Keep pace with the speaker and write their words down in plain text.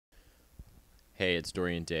Hey, it's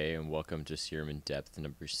Dorian Day, and welcome to Serum in Depth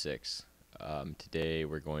number 6. Today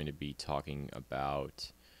we're going to be talking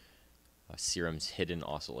about Serum's hidden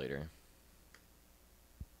oscillator.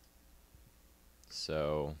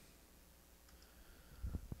 So,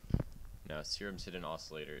 now Serum's hidden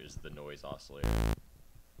oscillator is the noise oscillator.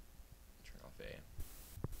 Turn off A.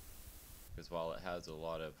 Because while it has a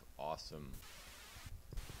lot of awesome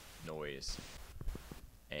noise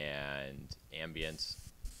and ambience,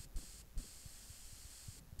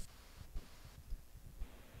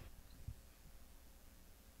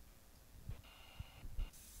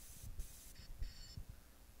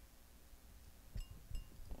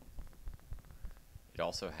 it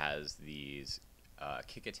also has these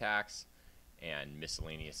kick attacks and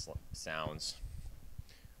miscellaneous sounds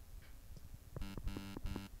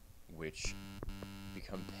which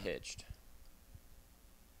become pitched.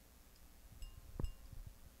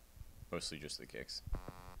 Mostly just the kicks.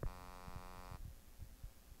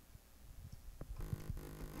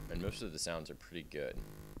 And most of the sounds are pretty good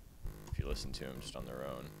if you listen to them just on their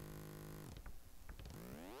own.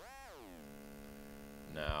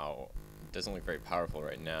 Now, it doesn't look very powerful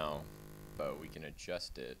right now, but we can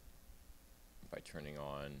adjust it by turning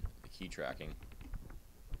on the key tracking.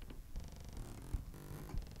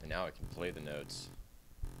 And now I can play the notes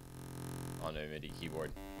on a MIDI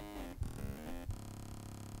keyboard.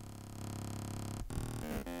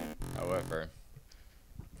 However,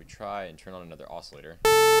 if we try and turn on another oscillator,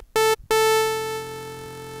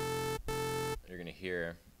 you're going to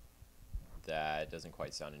hear that it doesn't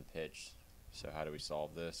quite sound in pitch. So how do we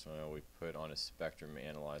solve this? Well, we put on a spectrum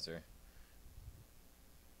analyzer.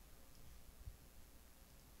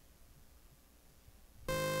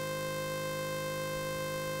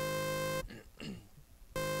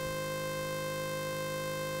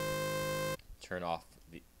 Turn off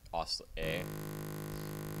the A.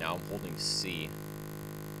 Now I'm holding C,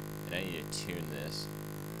 and I need to tune this.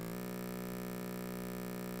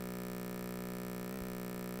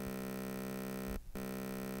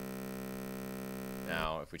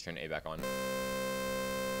 Now, if we turn A back on,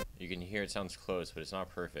 you can hear it sounds close, but it's not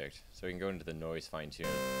perfect. So we can go into the noise fine tune.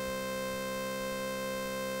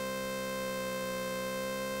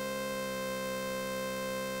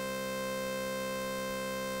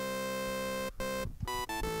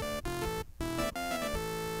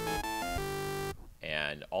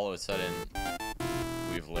 And all of a sudden,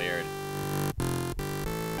 we've layered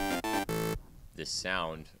this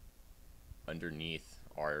sound underneath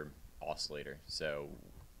our oscillator. So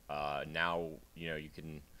now you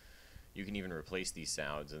can even replace these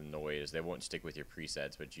sounds and noise. They won't stick with your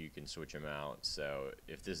presets, but you can switch them out. So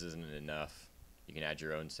if this isn't enough, you can add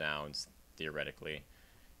your own sounds theoretically,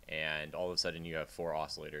 and all of a sudden you have 4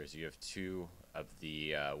 oscillators. You have 2 of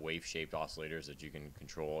the wave-shaped oscillators that you can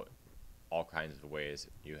control all kinds of ways.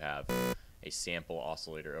 You have a sample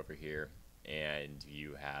oscillator over here, and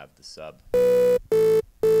you have the sub.